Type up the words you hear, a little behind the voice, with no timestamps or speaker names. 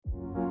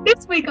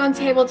This week on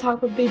Table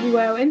Talk with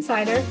BBYO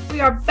Insider,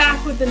 we are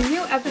back with a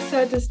new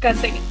episode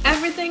discussing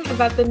everything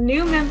about the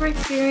new member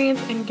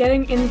experience and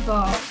getting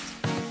involved.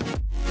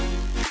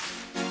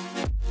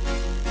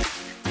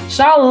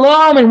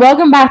 Shalom and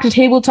welcome back to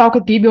Table Talk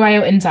with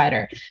BBYO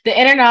Insider, the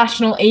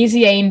international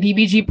AZA and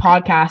BBG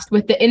podcast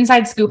with the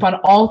inside scoop on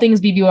all things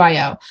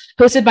BBYO,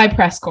 hosted by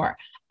Press Corps.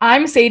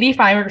 I'm Sadie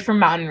Feinberg from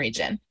Mountain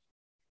Region.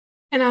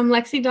 And I'm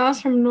Lexi Dawes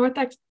from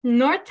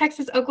North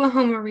Texas,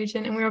 Oklahoma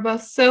region, and we are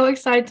both so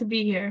excited to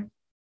be here.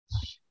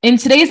 In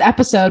today's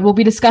episode, we'll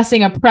be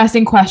discussing a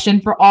pressing question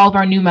for all of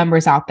our new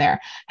members out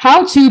there.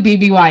 How to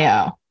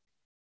BBYO?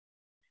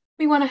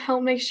 We want to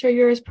help make sure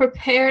you're as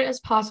prepared as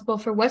possible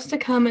for what's to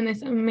come in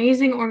this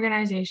amazing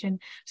organization.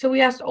 So we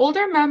asked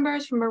older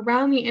members from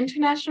around the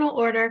International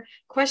Order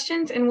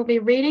questions, and we'll be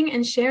reading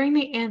and sharing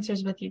the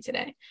answers with you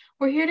today.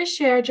 We're here to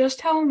share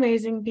just how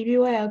amazing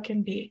BBYO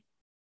can be.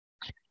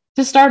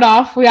 To start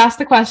off, we asked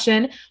the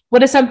question,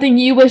 what is something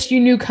you wish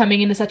you knew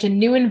coming into such a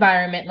new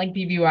environment like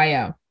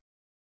BBYO?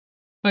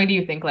 What do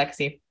you think,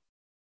 Lexi?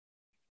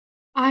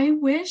 I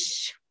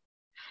wish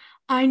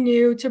I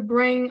knew to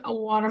bring a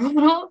water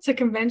bottle to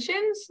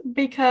conventions,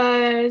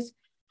 because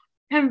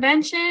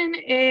convention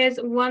is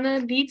one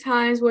of the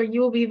times where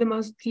you will be the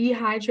most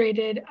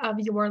dehydrated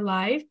of your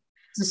life.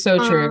 This is so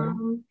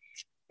true.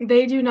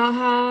 They do not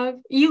have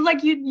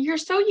you're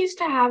so used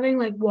to having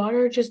like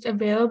water just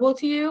available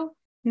to you.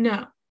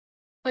 No.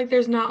 Like,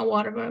 there's not a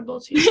water available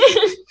to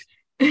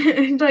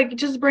you. Like,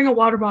 just bring a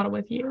water bottle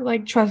with you.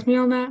 Like, trust me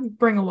on that.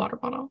 Bring a water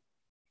bottle.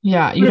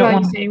 Yeah, you don't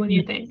want to say. What do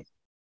you think?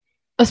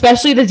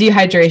 Especially the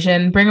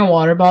dehydration. Bring a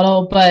water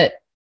bottle. But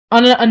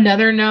on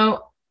another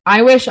note,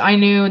 I wish I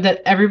knew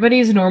that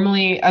everybody's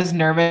normally as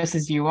nervous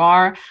as you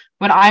are.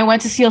 When I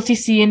went to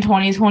CLTC in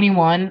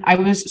 2021, I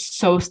was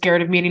so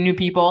scared of meeting new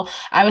people.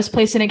 I was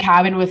placed in a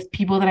cabin with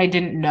people that I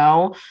didn't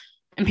know.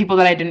 And people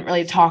that I didn't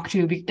really talk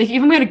to. Like,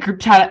 even we had a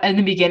group chat in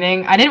the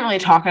beginning. I didn't really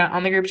talk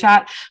on the group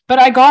chat, but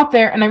I got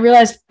there and I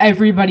realized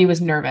everybody was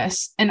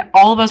nervous and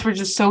all of us were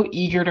just so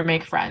eager to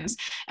make friends.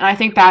 And I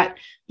think that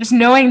just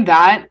knowing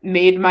that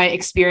made my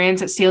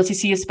experience at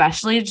CLTC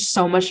especially just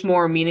so much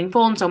more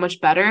meaningful and so much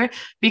better,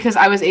 because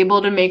I was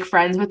able to make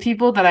friends with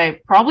people that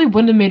I probably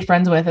wouldn't have made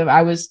friends with if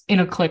I was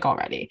in a clique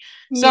already.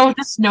 Yeah. So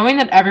just knowing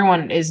that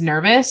everyone is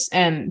nervous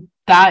and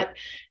that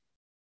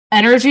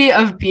energy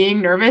of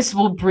being nervous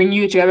will bring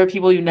you to other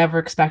people you never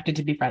expected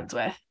to be friends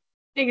with.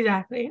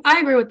 Exactly. I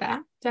agree with that.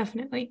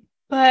 Definitely.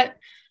 But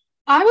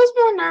I was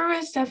more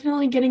nervous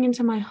definitely getting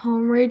into my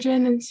home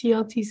region in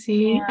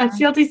CLTC. Yeah. At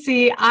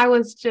CLTC,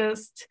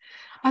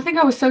 I think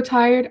I was so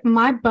tired.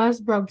 My bus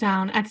broke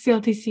down at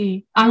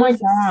CLTC. I was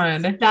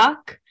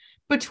stuck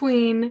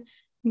between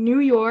New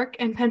York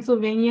and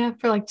Pennsylvania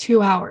for like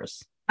 2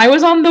 hours. I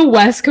was on the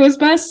West Coast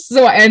bus,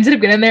 so I ended up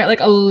getting there at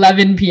like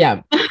 11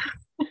 p.m.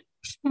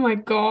 Oh my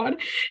God.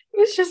 It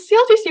was just,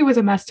 CLTC was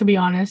a mess, to be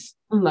honest.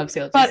 I love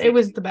CLTC. But it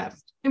was the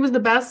best. It was the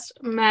best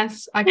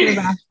mess I could have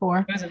asked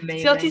for. It was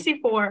amazing.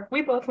 CLTC 4.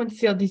 We both went to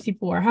CLTC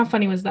 4. How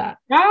funny was that?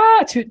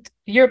 A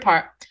year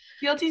apart.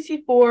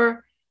 CLTC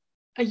 4,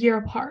 a year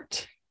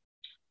apart.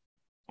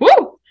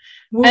 Woo!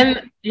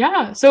 And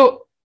yeah,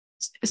 so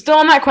still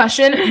on that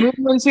question,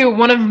 moving into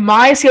one of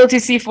my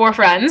CLTC 4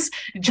 friends,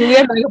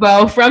 Julia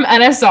Megabo from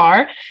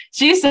NSR.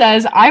 She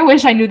says, I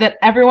wish I knew that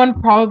everyone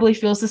probably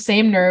feels the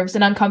same nerves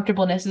and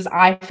uncomfortableness as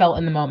I felt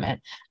in the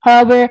moment.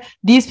 However,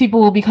 these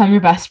people will become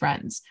your best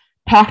friends.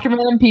 Talk to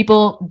random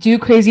people, do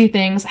crazy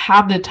things,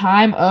 have the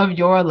time of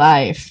your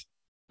life.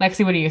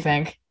 Lexi, what do you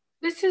think?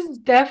 This is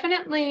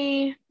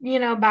definitely,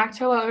 back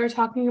to what we were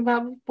talking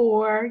about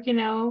before.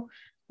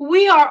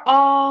 We are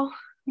all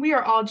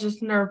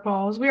just nerve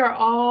balls. We are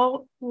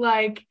all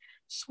like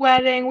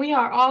sweating. We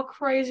are all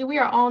crazy. We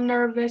are all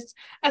nervous,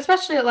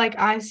 especially at like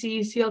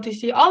IC,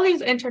 CLTC, all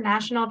these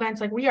international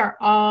events. Like, we are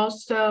all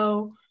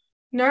so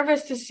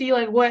nervous to see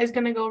like what is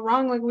going to go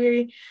wrong. Like,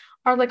 we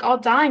are like all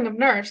dying of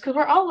nerves because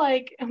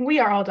we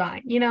are all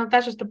dying.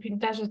 That's just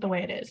the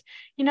way it is.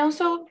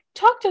 So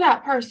talk to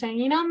that person.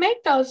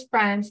 Make those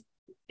friends,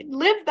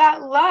 live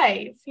that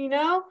life.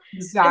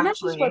 Exactly. And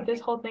that's just what this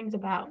whole thing's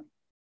about.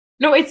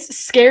 No, it's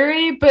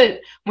scary,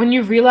 but when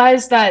you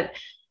realize that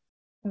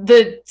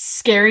the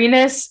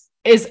scariness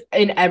is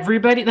in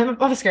everybody, not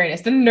the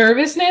scariness, the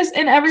nervousness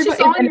in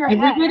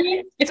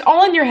everybody, it's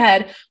all in your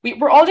head.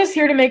 We're all just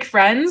here to make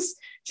friends.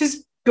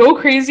 Just go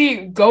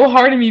crazy, go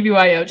hard in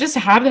BBYO. Just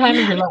have the time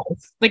of your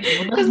life. Like,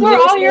 because we're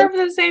all here for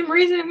the same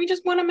reason. We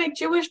just want to make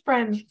Jewish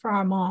friends for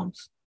our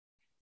moms.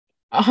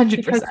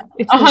 100%.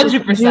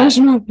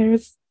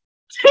 100%.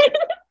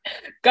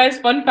 Guys,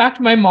 fun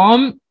fact: my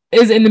mom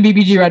is in the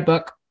BBG Red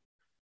Book.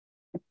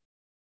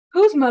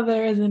 Whose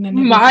mother is in the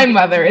My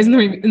mother is in the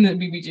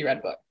BBG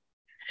Red Book.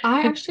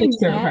 I actually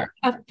met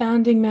a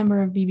founding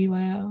member of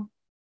BBYO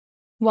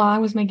while I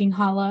was making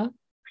challah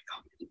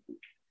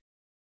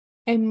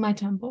in my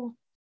temple.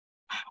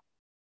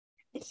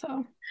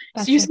 So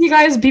you see,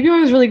 guys,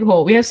 BBYO is really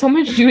cool. We have so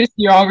much Jewish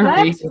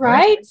geography. That's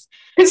right.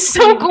 It's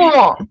so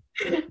cool.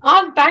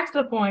 On back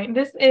to the point.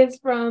 This is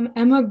from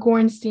Emma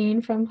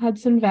Gornstein from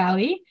Hudson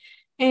Valley.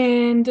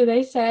 And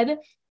they said,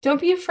 don't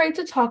be afraid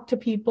to talk to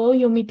people.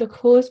 You'll meet the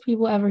coolest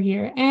people ever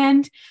here.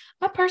 And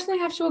I personally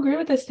have to agree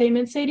with this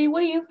statement. Sadie,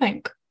 what do you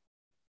think?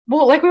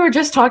 Well, like we were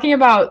just talking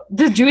about,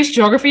 the Jewish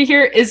geography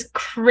here is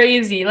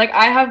crazy. Like,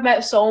 I have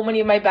met so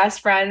many of my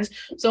best friends,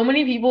 so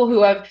many people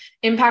who have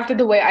impacted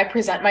the way I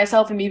present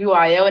myself in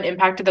BBYO and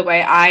impacted the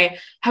way I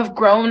have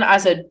grown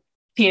as a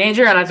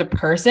teenager and as a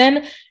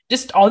person.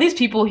 Just all these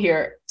people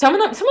here. Some of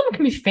them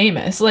can be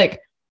famous. Like,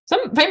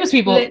 some famous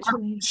people are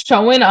Literally.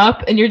 showing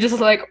up, and you're just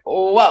like,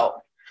 whoa.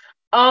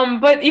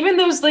 But even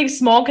those like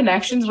small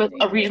connections with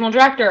a regional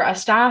director, a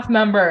staff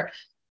member,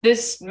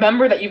 this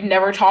member that you've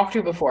never talked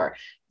to before,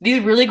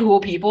 these really cool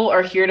people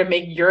are here to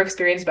make your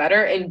experience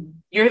better, and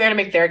you're there to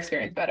make their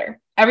experience better.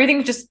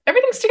 Everything's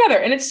together,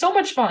 and it's so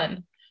much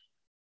fun.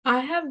 I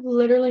have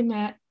literally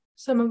met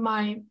some of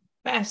my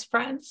best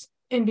friends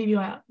in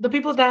BBYO, the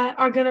people that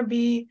are going to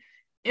be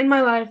in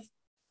my life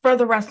for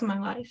the rest of my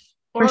life.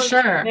 For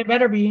sure. They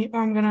better be,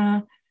 or I'm going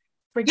to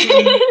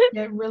freaking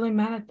get really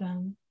mad at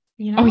them.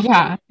 You know? Oh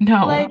yeah,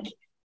 no. Like,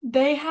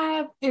 they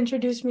have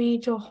introduced me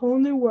to a whole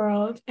new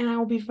world, and I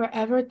will be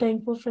forever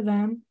thankful for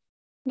them.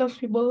 Those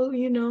people,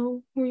 you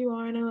know who you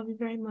are, and I love you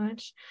very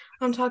much.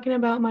 I'm talking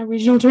about my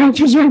regional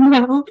directors right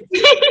now.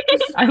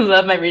 I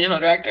love my regional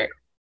director.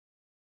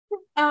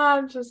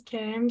 I'm just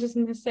kidding. I'm just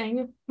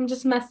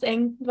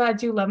messing. But I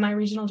do love my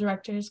regional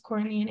directors,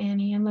 Courtney and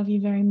Annie. I love you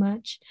very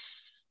much.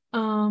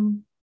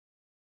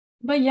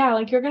 But yeah,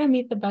 like, you're gonna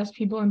meet the best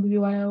people in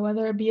BBYO,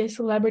 whether it be a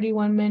celebrity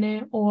 1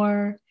 minute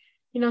or,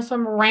 you know,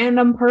 some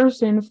random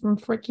person from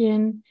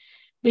freaking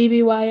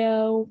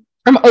BBYO,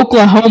 From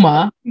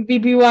Oklahoma.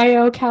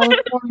 BBYO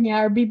California,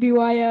 or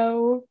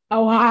BBYO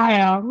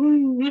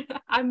Ohio.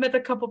 I've met a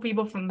couple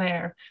people from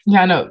there.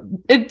 Yeah, no.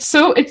 It's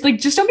like,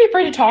 just don't be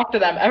afraid to talk to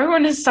them.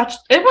 Everyone is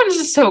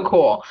just so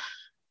cool.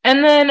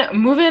 And then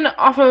moving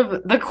off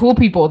of the cool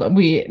people that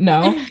we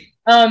know,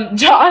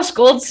 Josh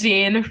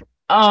Goldstein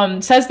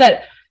says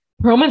that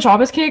Perlman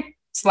Shabbos cake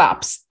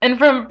slaps. And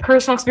from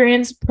personal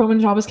experience,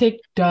 Perlman Shabbos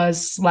cake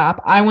does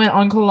slap. I went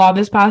on Kalala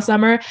this past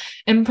summer,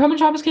 and Perlman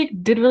Shabbos cake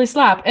did really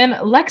slap. And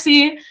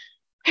Lexi,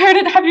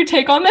 have your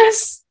take on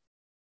this?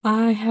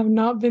 I have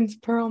not been to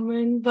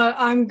Perlman, but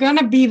I'm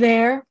gonna be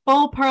there.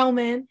 Full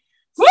Perlman.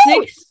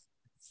 Woo!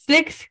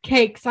 Six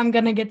cakes I'm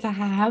gonna get to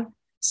have.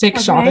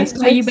 6 Shabbos.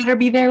 So you better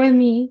be there with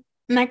me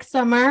next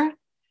summer.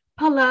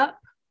 Pull up.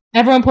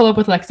 Everyone pull up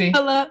with Lexi.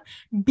 Pull up.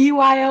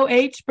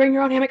 BYOH. Bring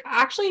your own hammock.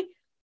 Actually,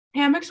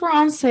 hammocks were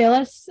on sale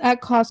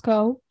at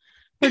Costco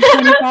for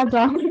 $25.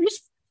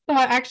 So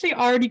I actually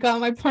already got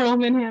my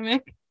Perlman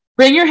hammock.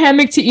 Bring your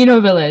hammock to Eno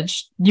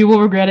Village. You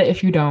will regret it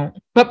if you don't.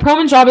 But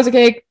Perlman Shabbos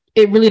cake,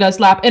 it really does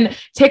slap. And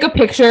take a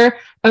picture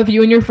of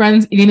you and your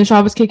friends eating the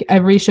Shabbos cake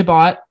every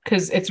Shabbat,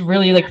 because it's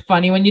really like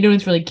funny when you do it.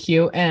 It's really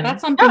cute. And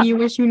that's something you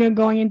wish you knew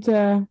going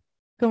into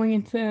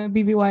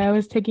BBYO,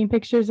 is taking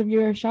pictures of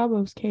your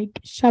Shabbos cake.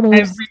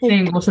 Every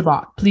single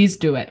Shabbat. Please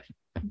do it.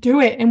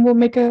 Do it, and we'll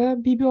make a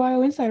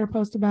BBYO Insider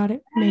post about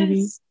it. Yes.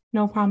 Maybe.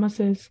 No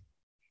promises.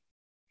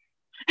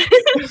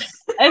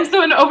 And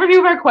so, an overview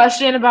of our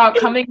question about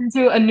coming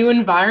into a new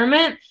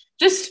environment,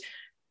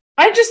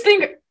 I just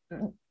think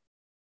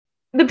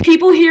the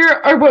people here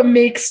are what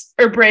makes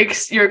or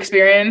breaks your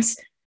experience.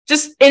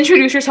 Just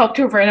introduce yourself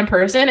to a random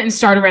person and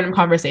start a random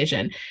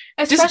conversation.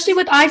 Especially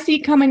with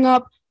IC coming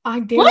up, I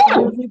dare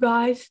all of you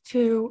guys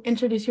to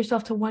introduce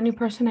yourself to one new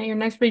person at your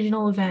next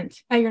regional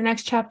event, at your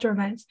next chapter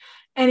events.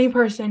 Any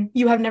person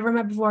you have never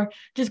met before,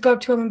 just go up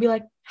to them and be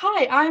like,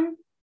 "Hi,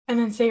 and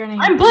then say your name.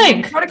 I'm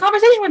blank. Start a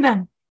conversation with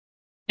them.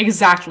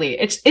 Exactly.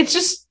 It's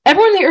just,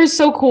 everyone here is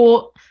so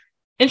cool.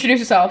 Introduce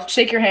yourself.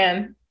 Shake your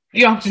hand.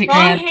 You don't have to shake your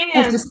hand.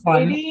 It's just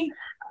fun. Baby.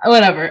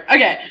 Whatever.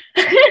 Okay.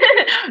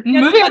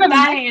 Moving on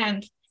that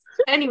hand.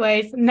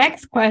 Anyways,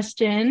 next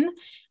question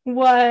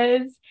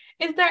was,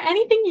 is there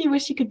anything you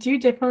wish you could do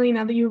differently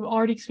now that you've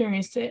already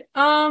experienced it?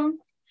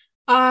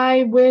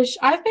 I wish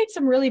I've made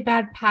some really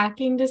bad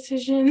packing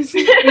decisions.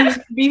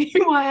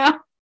 BBYO.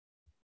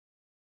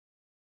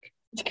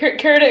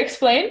 Care to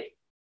explain?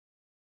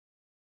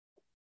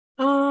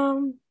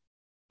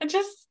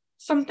 Just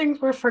some things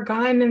were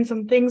forgotten and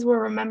some things were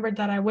remembered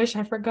that I wish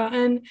I'd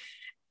forgotten.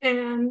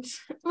 And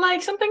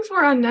like, some things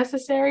were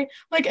unnecessary.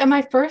 Like, at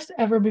my first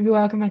ever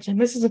BBYO convention,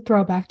 this is a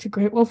throwback to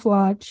Great Wolf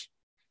Lodge.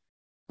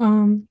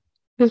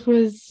 This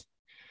was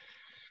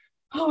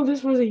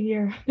a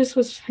year. This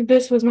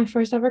was my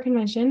first ever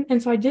convention,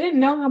 and so I didn't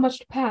know how much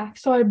to pack.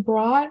 So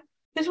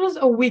this was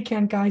a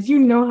weekend, guys. You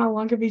know how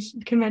long of each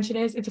convention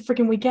is. It's a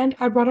freaking weekend.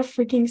 I brought a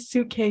freaking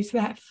suitcase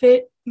that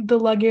fit the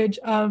luggage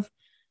of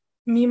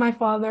me, my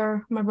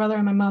father, my brother,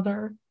 and my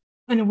mother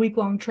on a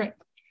week-long trip.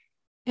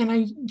 And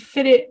I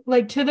fit it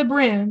like to the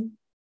brim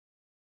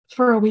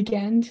for a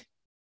weekend.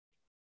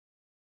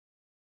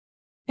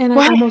 And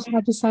I almost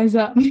had to size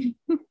up.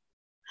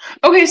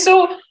 Okay,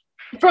 so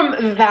from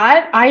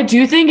that, I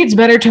do think it's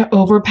better to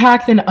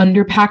overpack than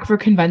underpack for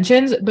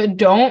conventions, but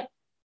don't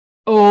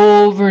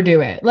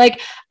overdo it.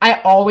 Like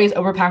I always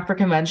overpack for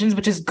conventions,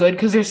 which is good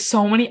because there's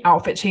so many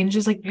outfit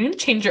changes. Like you need to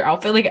change your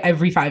outfit like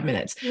every 5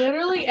 minutes.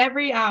 Literally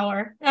every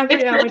hour. Every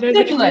It's hour there's a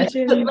ridiculous.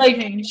 convention But, you like,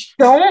 change.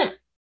 don't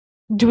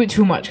do it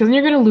too much because then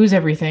you're gonna lose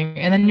everything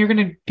and then you're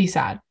gonna be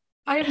sad.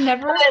 I have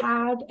never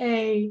had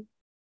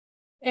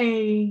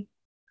a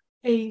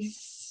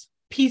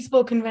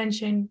peaceful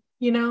convention,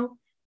 you know?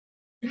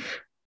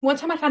 One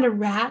time I found a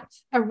rat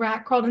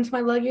crawled into my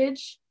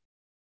luggage.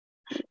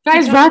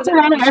 Guys, rats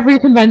around at every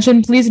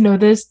convention. Please know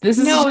this. This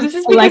is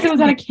because it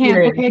was at a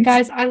camp. Okay,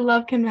 guys, I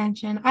love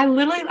convention. I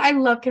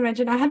love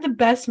convention. I had the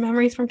best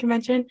memories from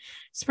convention.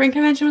 Spring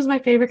convention was my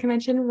favorite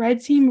convention.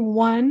 Red team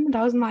won.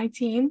 That was my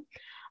team.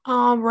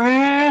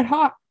 Red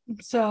hot.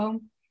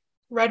 So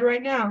red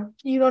right now.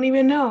 You don't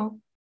even know.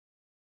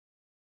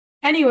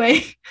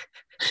 Anyway,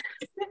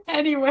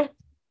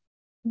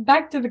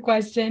 back to the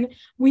question.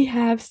 We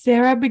have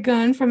Sarah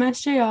Begun from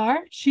SJR.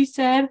 She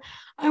said,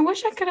 I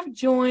wish I could have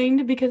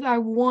joined because I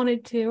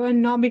wanted to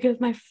and not because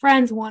my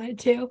friends wanted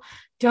to.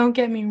 Don't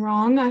get me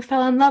wrong. I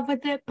fell in love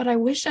with it, but I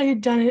wish I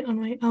had done it on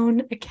my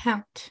own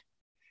account.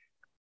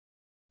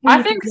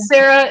 I think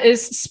Sarah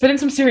is spitting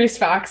some serious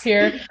facts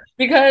here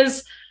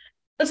because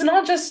it's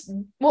not just,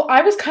 well,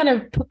 I was kind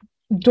of,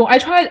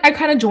 I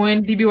kind of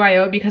joined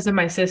BBYO because of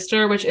my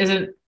sister, which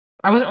isn't,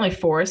 I wasn't really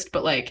forced,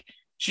 but like,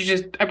 she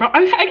just, I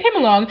came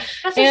along.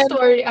 That's a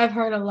story I've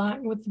heard a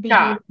lot with the BBYO.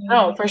 Yeah,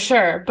 no, for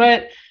sure.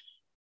 But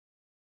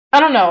I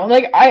don't know.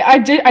 Like I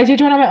did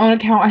join on my own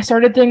account. I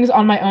started things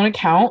on my own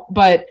account,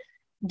 but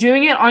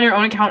doing it on your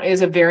own account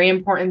is a very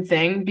important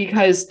thing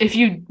because if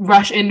you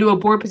rush into a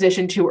board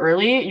position too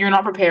early, you're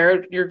not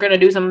prepared. You're going to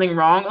do something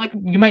wrong. Like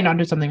you might not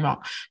do something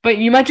wrong, but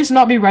you might just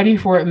not be ready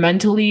for it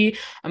mentally,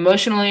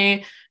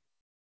 emotionally,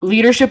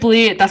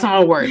 leadershiply. That's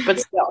not a word, but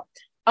still.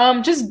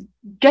 Just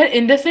get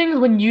into things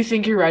when you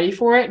think you're ready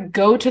for it.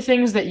 Go to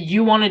things that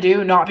you want to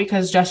do, not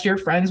because just your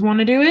friends want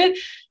to do it.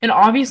 And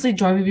obviously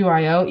join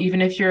BBYO,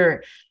 even if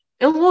you're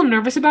a little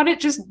nervous about it,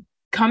 just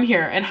come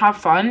here and have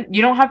fun.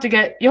 You don't have to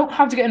get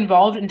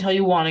involved until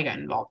you want to get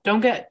involved.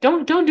 Don't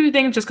do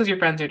things just because your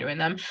friends are doing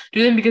them.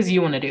 Do them because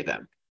you want to do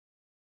them.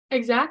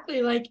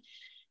 Exactly. Like,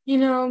 you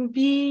know,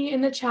 be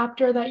in the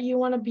chapter that you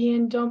want to be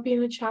in. Don't be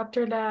in the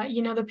chapter that,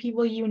 you know, the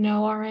people you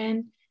know are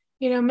in.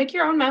 You know, make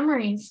your own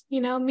memories,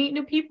 you know, meet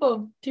new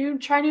people,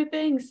 try new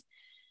things,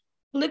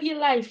 live your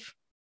life.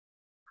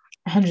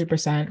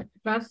 100%.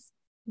 That's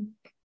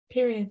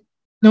period.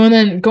 No, and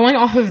then going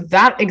off of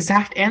that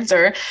exact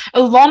answer,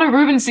 Alana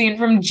Rubenstein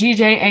from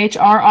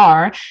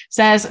GJHRR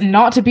says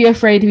not to be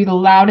afraid to be the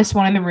loudest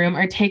one in the room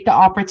or take the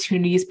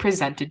opportunities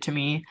presented to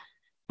me.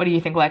 What do you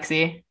think,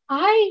 Lexi?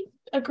 I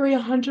agree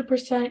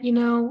 100%. You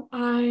know,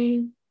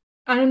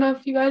 I don't know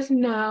if you guys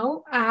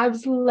know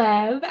Abs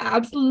Levy.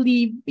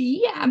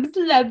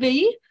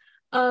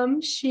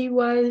 She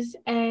was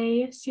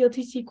a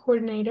CLTC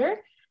coordinator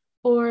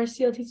or my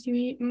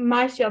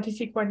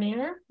CLTC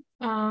coordinator.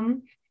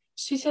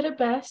 She said it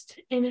best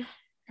in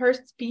her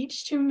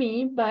speech to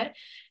me, but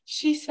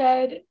she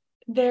said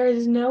there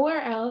is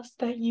nowhere else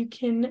that you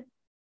can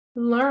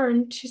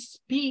learn to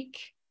speak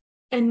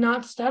and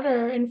not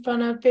stutter in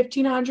front of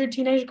 1,500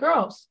 teenage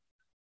girls.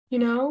 You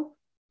know,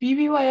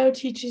 BBYO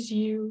teaches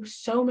you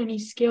so many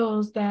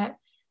skills that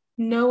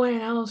no one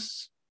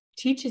else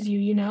teaches you,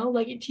 you know,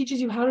 like it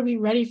teaches you how to be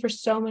ready for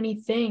so many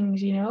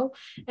things, you know,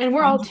 and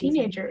we're all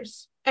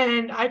teenagers.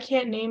 And I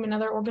can't name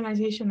another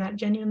organization that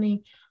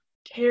genuinely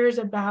cares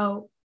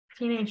about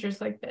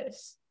teenagers like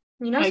this,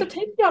 you know, like, so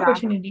take the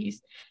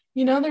opportunities.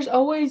 You know, there's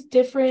always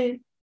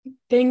different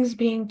things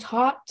being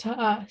taught to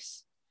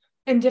us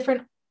and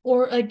different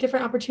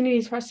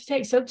opportunities for us to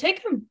take. So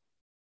take them.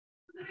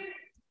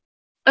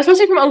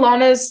 Especially from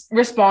Alana's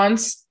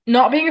response,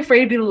 not being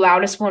afraid to be the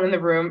loudest one in the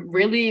room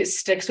really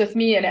sticks with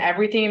me in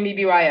everything in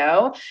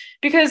BBYO,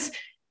 because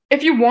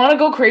if you want to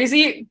go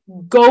crazy,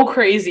 go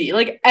crazy.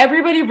 Like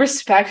everybody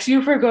respects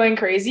you for going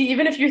crazy,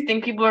 even if you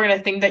think people are going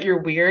to think that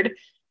you're weird.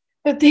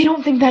 But they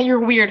don't think that you're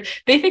weird.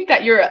 They think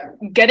that you're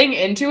getting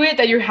into it,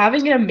 that you're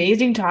having an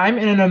amazing time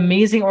in an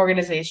amazing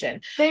organization.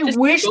 They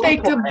wish they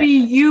could be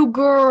you,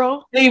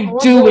 girl. They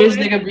do wish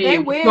they could be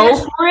you. Go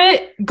for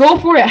it. Go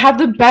for it. Have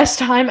the best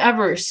time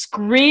ever.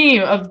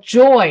 Scream of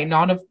joy,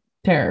 not of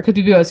terror,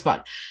 because BBYO is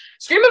fun.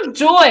 Scream of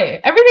joy.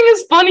 Everything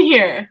is fun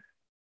here.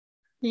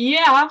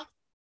 Yeah.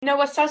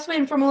 Noah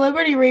Sussman from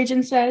Liberty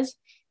Region says,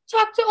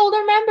 talk to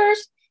older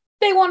members.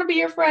 They want to be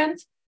your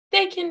friends.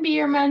 They can be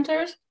your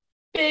mentors.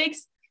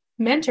 Bigs.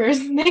 Mentors,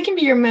 they can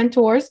be your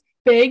mentors,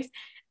 bigs,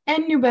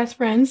 and new best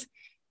friends.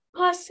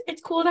 Plus, it's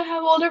cool to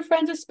have older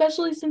friends,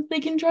 especially since they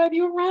can drive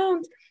you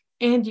around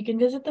and you can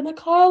visit them at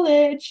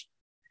college.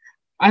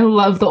 I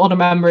love the older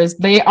members.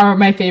 They are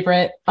my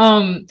favorite.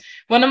 One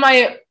of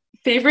my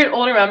favorite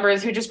older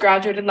members who just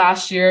graduated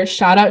last year,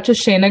 shout out to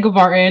Shayna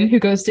Gavartin, who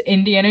goes to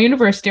Indiana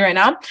University right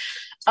now.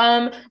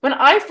 When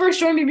I first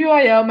joined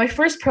BBYO, my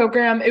first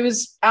program, it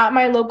was at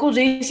my local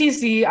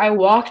JCC. I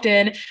walked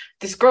in,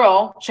 this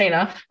girl,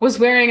 Shayna, was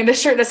wearing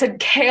this shirt that said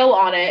Kale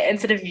on it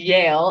instead of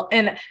Yale.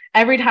 And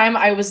every time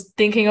I was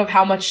thinking of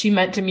how much she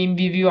meant to me in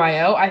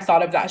BBYO, I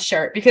thought of that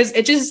shirt because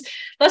it just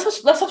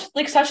that's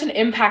like such an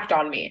impact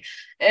on me.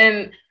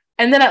 And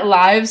then at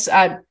Lives,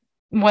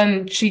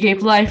 when she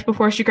gave life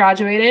before she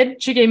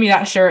graduated, she gave me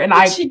that shirt, and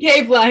she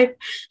gave life.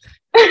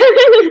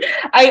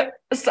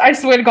 I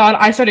swear to God,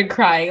 I started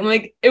crying.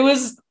 Like, it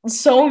was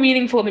so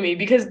meaningful to me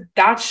because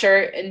that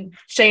shirt and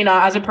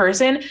Shayna as a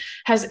person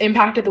has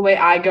impacted the way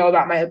I go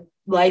about my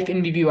life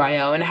in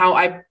BBYO and how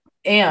I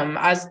am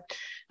as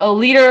a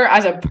leader,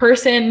 as a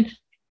person.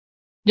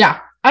 Yeah,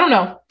 I don't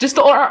know. Just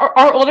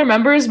our older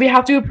members, we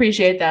have to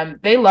appreciate them.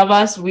 They love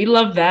us. We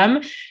love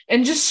them.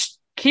 And just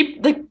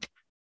keep, like,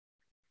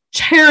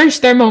 cherish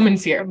their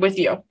moments here with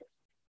you.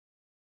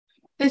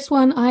 This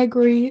one, I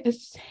agree,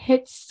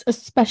 hits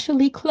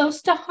especially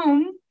close to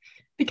home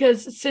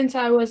because since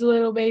I was a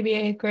little baby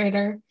 8th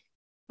grader,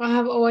 I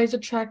have always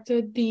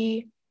attracted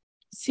the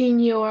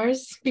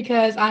seniors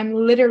because I'm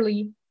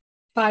literally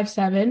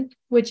 5'7",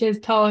 which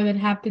is taller than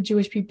half the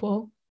Jewish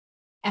people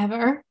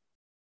ever.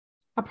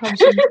 I probably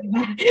shouldn't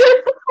say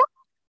that.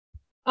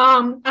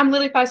 I'm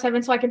literally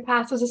 5'7", so I can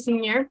pass as a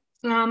senior.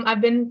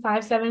 I've been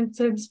 5'7"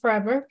 since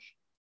forever,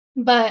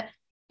 but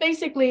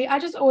basically, I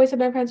just always have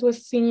been friends with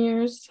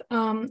seniors,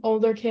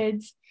 older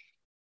kids.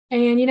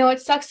 And,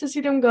 it sucks to see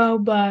them go,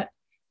 but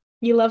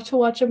you love to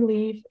watch them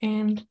leave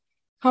and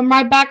come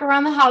right back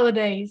around the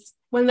holidays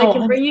when they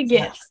can bring you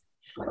gifts.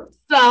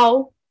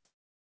 So,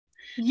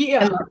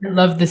 yeah. I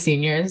love the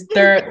seniors.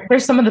 They're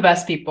some of the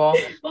best people.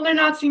 Well, they're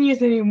not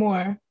seniors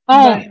anymore.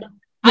 Oh, yeah.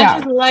 I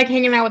just like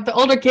hanging out with the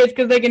older kids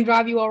because they can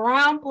drive you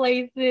around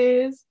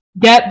places.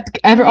 To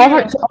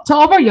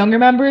all of our younger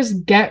members,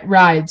 get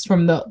rides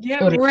from the.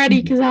 Get ready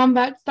because I'm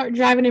about to start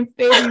driving in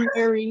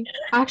February.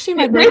 Actually,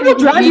 my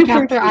birthday's a week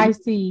after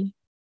IC.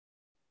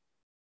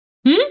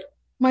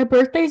 My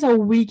birthday's a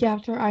week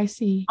after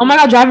IC. Oh my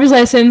God, driver's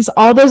license!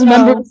 All those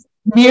members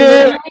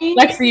near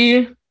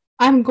Lexi.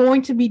 I'm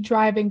going to be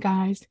driving,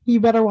 guys. You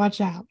better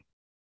watch out.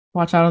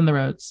 Watch out on the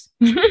roads.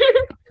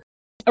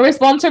 A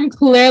response from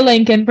Claire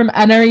Lincoln from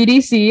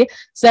NREDC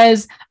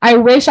says, I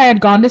wish I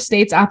had gone to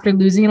States after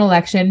losing an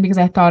election because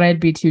I thought I'd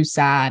be too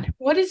sad.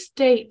 What is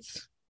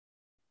States?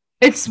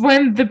 It's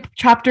when the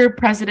chapter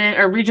president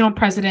or regional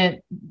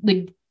president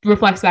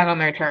reflects back on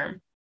their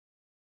term.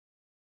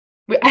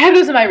 I have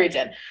those in my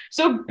region.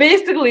 So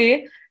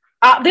basically,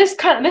 this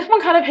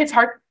one kind of hits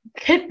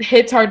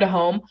hard to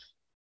home.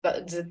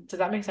 Does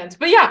that make sense?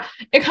 But yeah,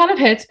 it kind of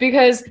hits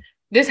because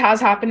this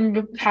has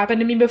happened to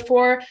me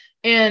before,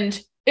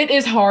 and it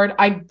is hard.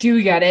 I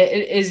do get it.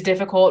 It is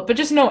difficult, but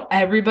just know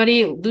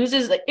everybody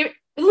loses. It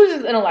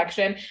loses an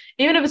election,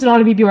 even if it's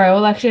not a BBYO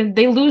election.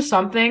 They lose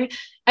something.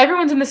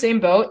 Everyone's in the same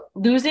boat.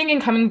 Losing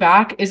and coming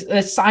back is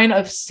a sign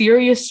of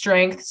serious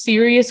strength,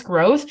 serious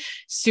growth,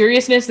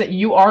 seriousness that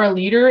you are a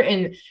leader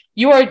and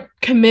you are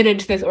committed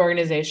to this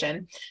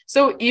organization.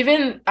 So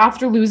even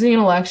after losing an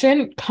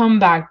election, come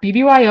back.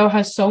 BBYO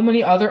has so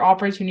many other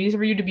opportunities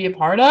for you to be a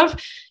part of.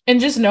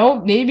 And just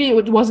know, maybe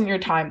it wasn't your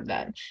time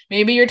then.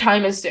 Maybe your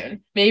time is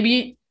soon.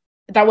 Maybe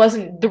that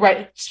wasn't the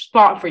right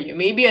spot for you.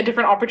 Maybe a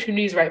different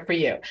opportunity is right for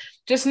you.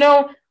 Just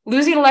know,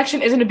 losing an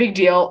election isn't a big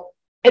deal.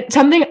 It's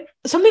something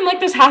like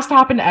this has to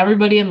happen to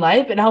everybody in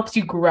life. It helps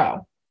you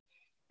grow.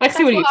 That's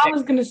what I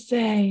was going to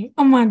say.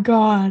 Oh my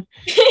God.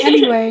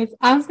 Anyways,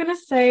 I was going to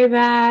say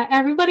that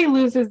everybody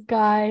loses,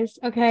 guys.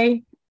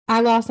 Okay. I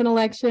lost an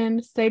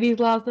election. Sadie's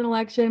lost an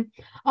election.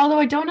 Although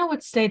I don't know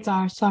what states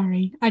are.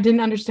 Sorry. I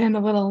didn't understand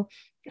that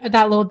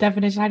little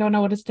definition. I don't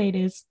know what a state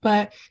is,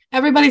 but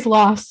everybody's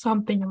lost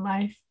something in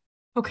life.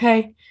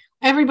 Okay.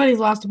 Everybody's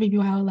lost a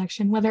BBYO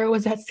election, whether it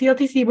was at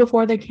CLTC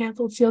before they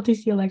canceled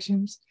CLTC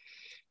elections,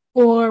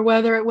 or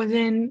whether it was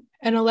in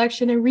an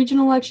election, a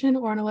regional election,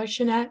 or an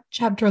election at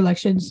chapter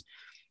elections.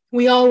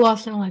 We all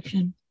lost an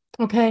election,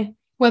 okay?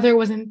 Whether it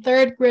was in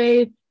 3rd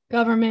grade,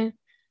 government,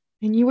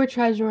 and you were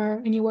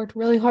treasurer, and you worked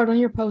really hard on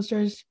your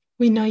posters,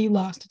 we know you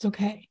lost. It's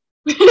okay.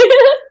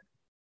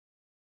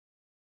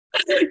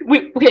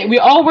 we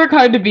all work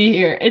hard to be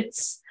here.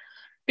 It's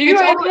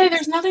okay.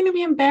 There's nothing to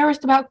be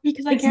embarrassed about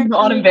because I can't. It's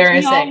not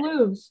embarrassing. We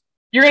all lose.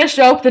 You're going to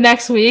show up the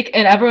next week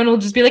and everyone will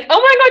just be like, oh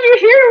my God, you're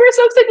here. We're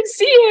so excited to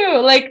see you.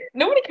 Like,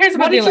 nobody cares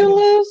about the election. What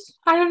did you lose?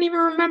 I don't even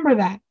remember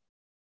that.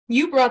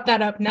 You brought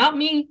that up, not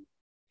me.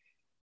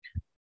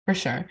 For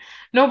sure.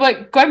 No,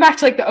 but going back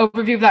to the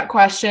overview of that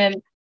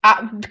question,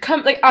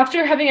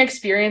 after having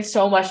experienced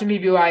so much in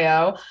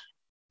BBYO,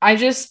 I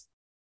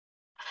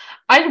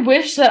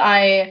wish that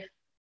I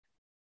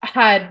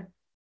had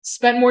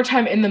spent more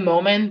time in the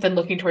moment than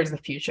looking towards the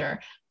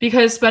future,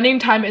 because spending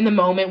time in the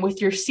moment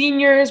with your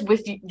seniors,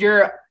 with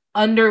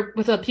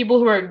the people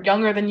who are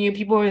younger than you,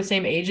 people who are the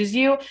same age as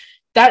you,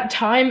 that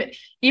time,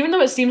 even though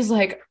it seems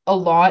like a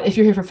lot, if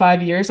you're here for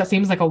 5 years, that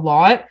seems like a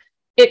lot,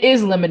 it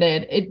is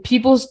limited.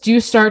 People do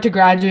start to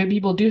graduate,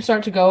 people do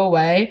start to go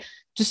away.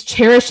 just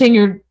cherishing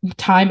your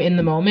time in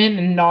the moment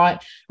and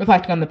not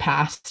reflecting on the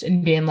past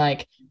and being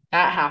like,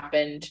 that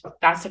happened.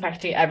 That's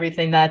affecting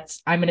everything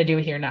that's I'm gonna do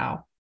here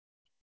now.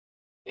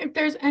 If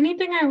there's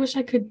anything I wish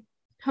I could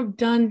have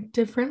done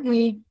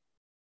differently,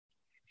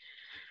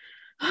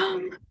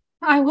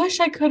 I wish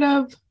I could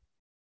have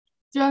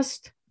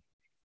just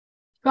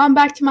gone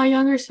back to my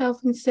younger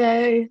self and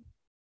say,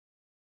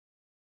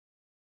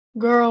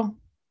 girl,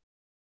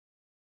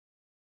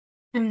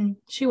 and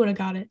she would have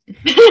got it.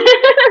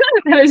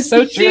 That is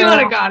so true. She would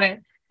have got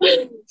it.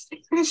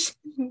 That's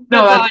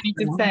all I need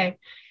to say.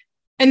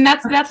 And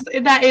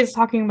that is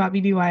talking about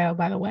BBYO,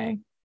 by the way.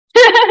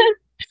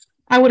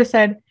 I would have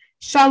said,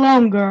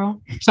 shalom,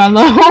 girl.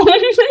 Shalom.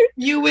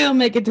 You will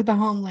make it to the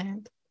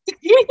homeland.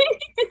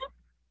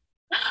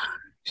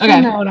 Okay.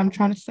 You know what I'm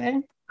trying to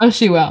say. Oh,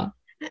 she will.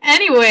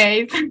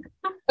 Anyways.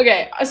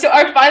 Okay, so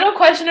our final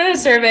question in the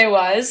survey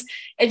was,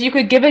 if you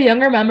could give a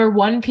younger member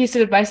one piece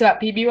of advice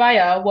about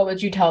BBYO, what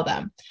would you tell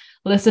them?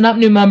 Listen up,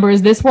 new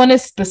members. This one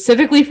is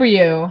specifically for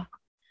you.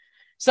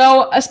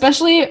 So,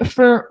 especially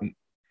for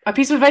a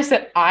piece of advice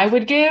that I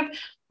would give,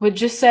 would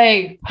just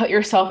say, put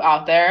yourself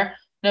out there,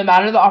 no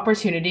matter the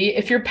opportunity.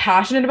 If you're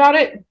passionate about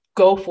it,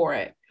 go for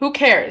it. Who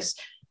cares?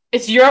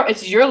 It's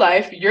your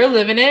life. You're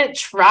living it.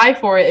 Try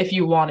for it if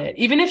you want it.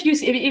 Even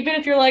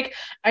if you're like,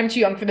 I'm too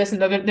young for this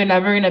and they're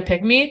never gonna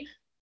pick me,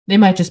 they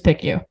might just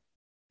pick you.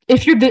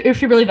 If you're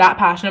really that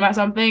passionate about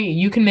something,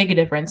 you can make a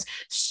difference.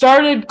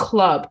 Start a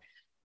club.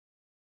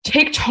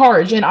 Take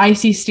charge in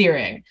IC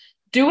steering.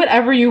 Do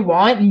whatever you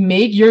want.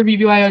 Make your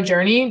BBYO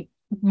journey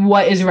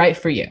what is right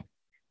for you.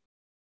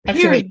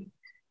 Period.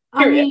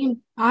 I mean,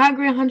 I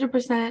agree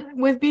 100%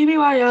 with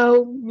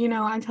BBYO. You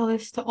know, I tell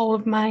this to all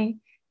of my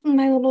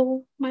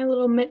little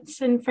mitts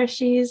and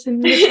freshies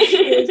and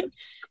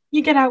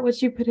you get out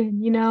what you put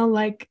in, you know,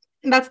 like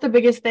that's the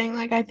biggest thing.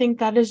 Like I think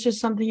that is just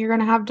something you're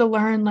gonna have to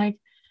learn, like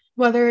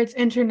whether it's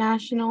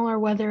international or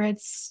whether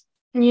it's,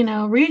 you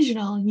know,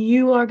 regional,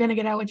 you are gonna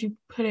get out what you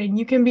put in.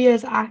 You can be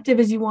as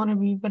active as you want to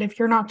be, but if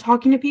you're not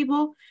talking to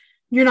people,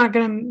 you're not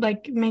gonna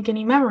like make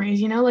any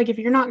memories, you know, like if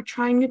you're not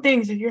trying new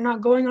things, if you're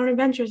not going on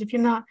adventures, if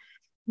you're not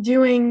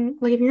doing,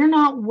 like if you're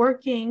not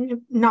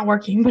working,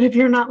 but if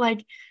you're not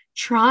like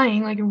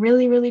trying, like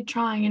really, really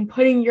trying and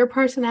putting your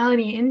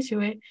personality into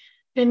it,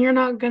 then you're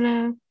not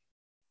gonna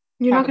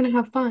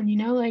have fun, you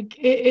know, like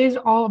it is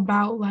all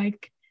about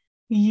like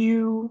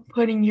you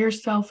putting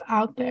yourself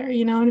out there,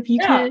 you know, and if you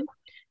can't,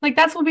 like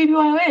that's what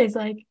BBYO is,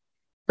 like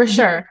for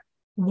sure.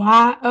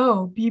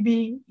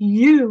 BBYO.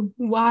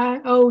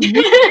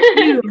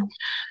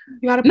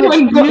 You gotta put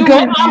you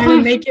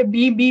and make it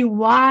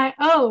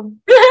BBYO.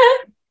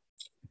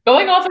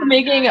 Going off of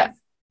making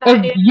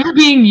you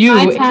being you.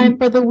 My time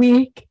for the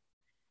week.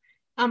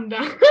 I'm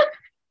done.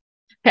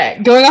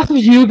 Okay, going off of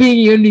you being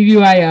you and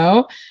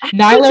BBYO,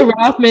 Nyla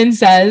Rothman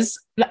says,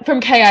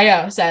 from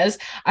KIO says,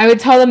 I would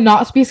tell them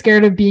not to be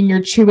scared of being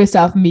your truest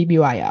self in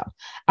BBYO.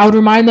 I would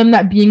remind them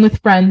that being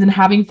with friends and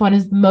having fun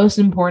is the most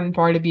important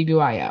part of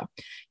BBYO.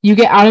 You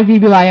get out of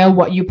BBYO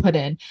what you put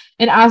in.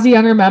 And as a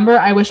younger member,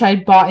 I wish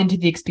I'd bought into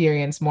the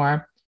experience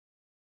more.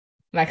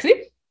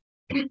 Lexi?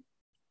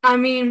 I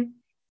mean,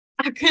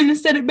 I couldn't have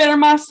said it better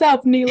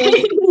myself, Neela.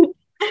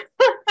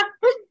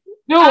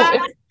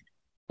 No,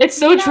 it's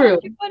so true.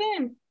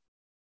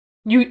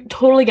 You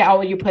totally get out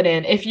what you put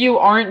in. If you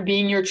aren't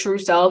being your true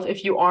self,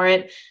 if you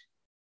aren't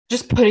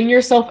just putting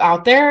yourself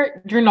out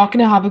there, you're not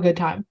going to have a good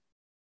time.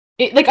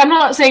 I'm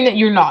not saying that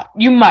you're not.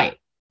 You might,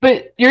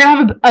 but you're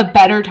going to have a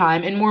better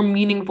time and more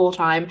meaningful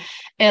time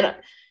and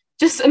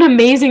just an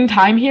amazing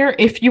time here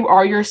if you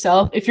are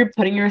yourself, if you're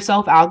putting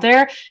yourself out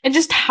there and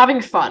just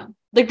having fun.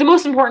 Like the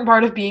most important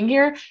part of being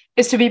here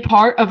is to be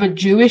part of a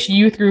Jewish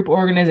youth group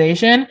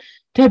organization,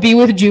 to be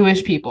with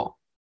Jewish people.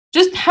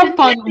 Just have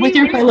fun with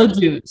your fellow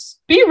Jews.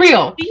 Be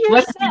real.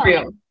 Let's be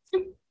real.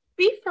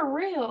 Be for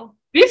real.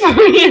 Be for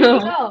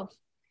real.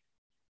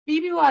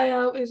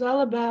 BBYO is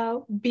all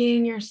about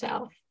being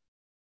yourself.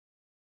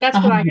 That's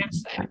what I gotta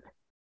say.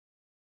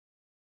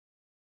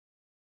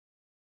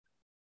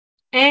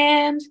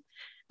 And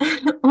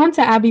on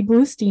to Abby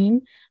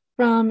Bluestein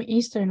from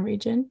Eastern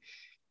Region.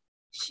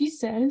 She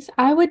says,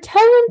 I would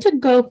tell him to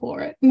go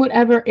for it,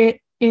 whatever it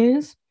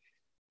is.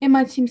 It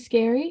might seem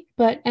scary,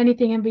 but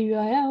anything in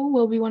BBYO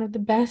will be one of the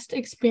best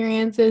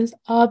experiences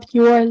of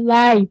your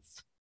life.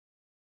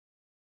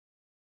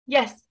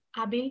 Yes,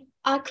 Abby,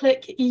 I'll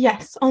click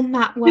yes on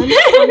that one.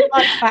 I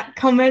like that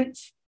comment.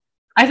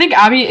 I think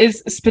Abby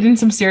is spitting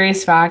some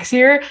serious facts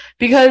here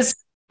because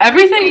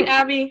everything.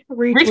 Abby,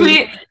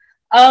 retweet.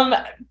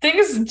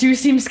 Things do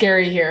seem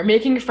scary here.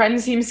 Making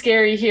friends seems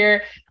scary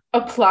here.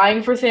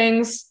 Applying for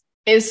things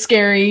is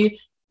scary.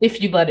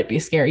 If you let it be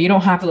scary, you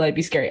don't have to let it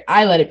be scary.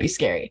 I let it be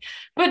scary,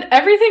 but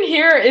everything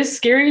here is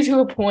scary to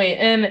a point.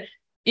 And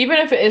even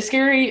if it is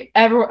scary,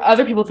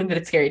 other people think that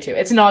it's scary too.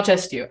 It's not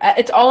just you.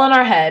 It's all in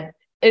our head.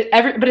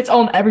 But it's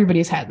all in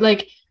everybody's head.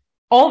 Like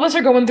all of us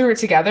are going through it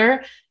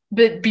together.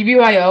 But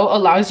BBYO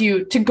allows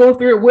you to go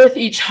through it with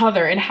each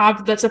other and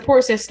have the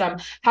support system,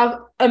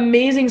 have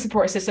amazing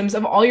support systems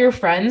of all your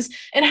friends,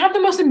 and have the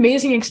most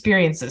amazing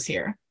experiences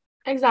here.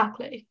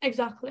 Exactly. I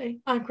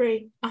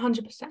agree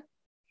 100%.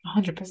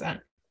 100%.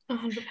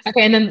 100%.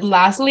 Okay, and then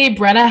lastly,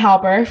 Brenna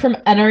Halper from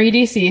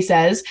NREDC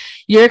says,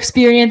 your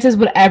experience is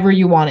whatever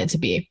you want it to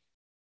be.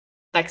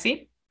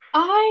 Lexi?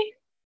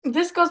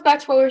 This goes back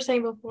to what we were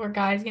saying before,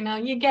 guys. You know,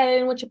 you get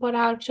in what you put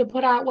out,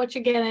 what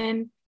you get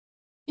in.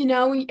 You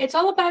know, it's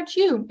all about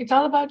you. It's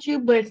all about you,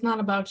 but it's not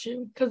about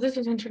you. Because this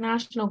is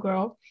international,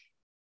 girl.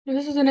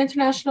 This is an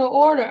international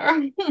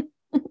order.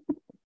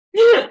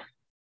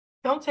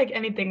 Don't take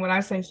anything when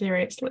I say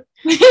seriously.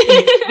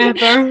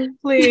 Ever.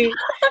 Please.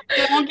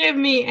 Don't give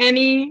me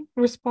any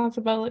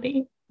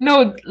responsibility.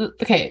 No,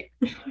 okay.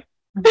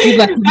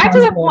 Back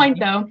to the point,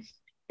 though.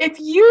 If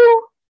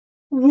you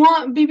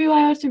want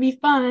BBYOs to be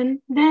fun,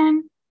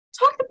 then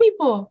talk to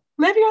people.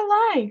 Live your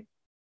life.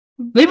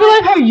 Live your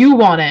life how you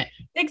want it.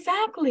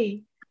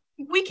 Exactly.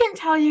 We can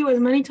tell you as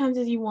many times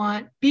as you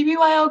want.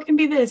 BBYO can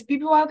be this,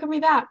 BBYO can be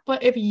that.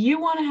 But if you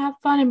want to have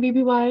fun in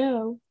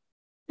BBYO,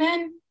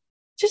 then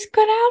just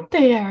get out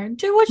there.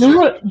 Do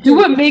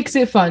what makes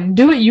it fun.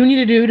 Do what you need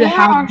to do to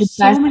have the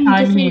best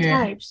time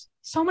here.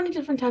 So many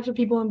different types of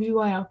people in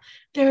BBYO.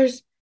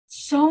 There's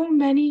so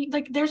many,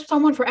 like there's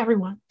someone for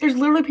everyone. There's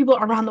literally people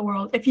around the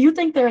world. If you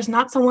think there's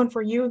not someone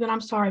for you, then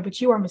I'm sorry, but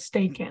you are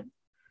mistaken.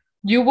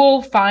 You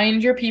will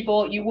find your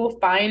people. You will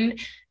find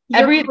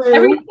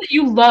everything that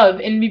you love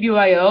in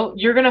BBYO.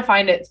 You're gonna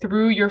find it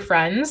through your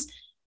friends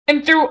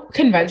and through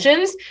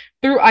conventions,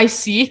 through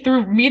IC,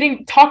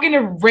 through talking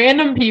to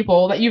random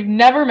people that you've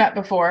never met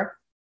before.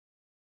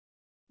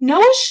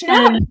 Noah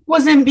Schnapp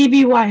was in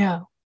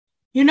BBYO.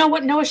 You know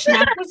what Noah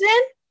Schnapp was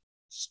in?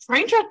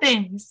 Stranger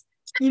Things.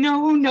 You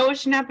know who Noah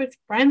Schnapp is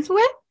friends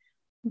with?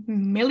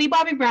 Millie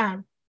Bobby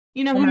Brown.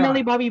 You know who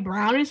Millie Bobby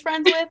Brown is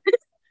friends with?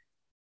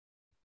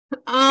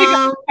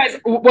 Guys,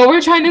 what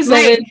we're trying to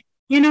say is,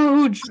 you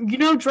know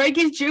Drake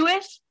is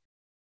Jewish?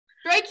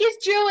 Drake is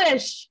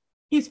Jewish.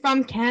 He's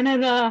from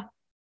Canada.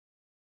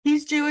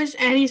 He's Jewish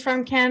and he's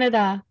from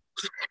Canada.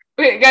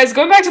 Okay, guys,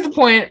 going back to the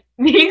point,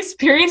 the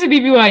experience of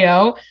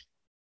BBYO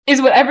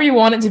is whatever you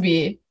want it to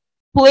be.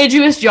 Play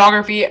Jewish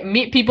geography,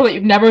 meet people that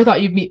you've never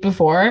thought you'd meet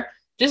before.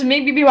 Just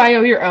make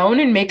BBYO your own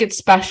and make it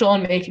special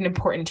and make it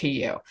important to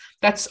you.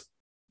 That's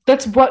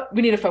what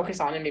we need to focus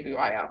on in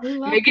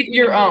BBYO. Make it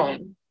your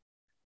own.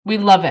 We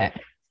love it.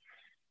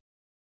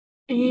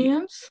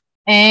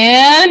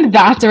 And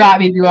that's a wrap,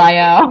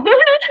 BBYO.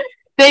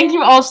 Thank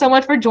you all so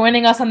much for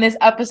joining us on this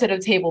episode of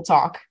Table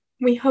Talk.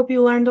 We hope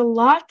you learned a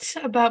lot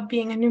about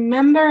being a new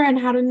member and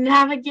how to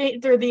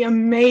navigate through the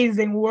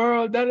amazing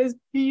world that is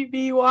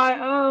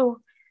BBYO.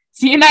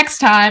 See you next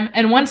time.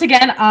 And once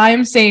again,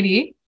 I'm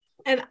Sadie.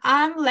 And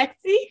I'm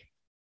Lexi.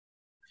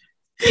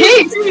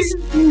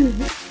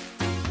 Peace.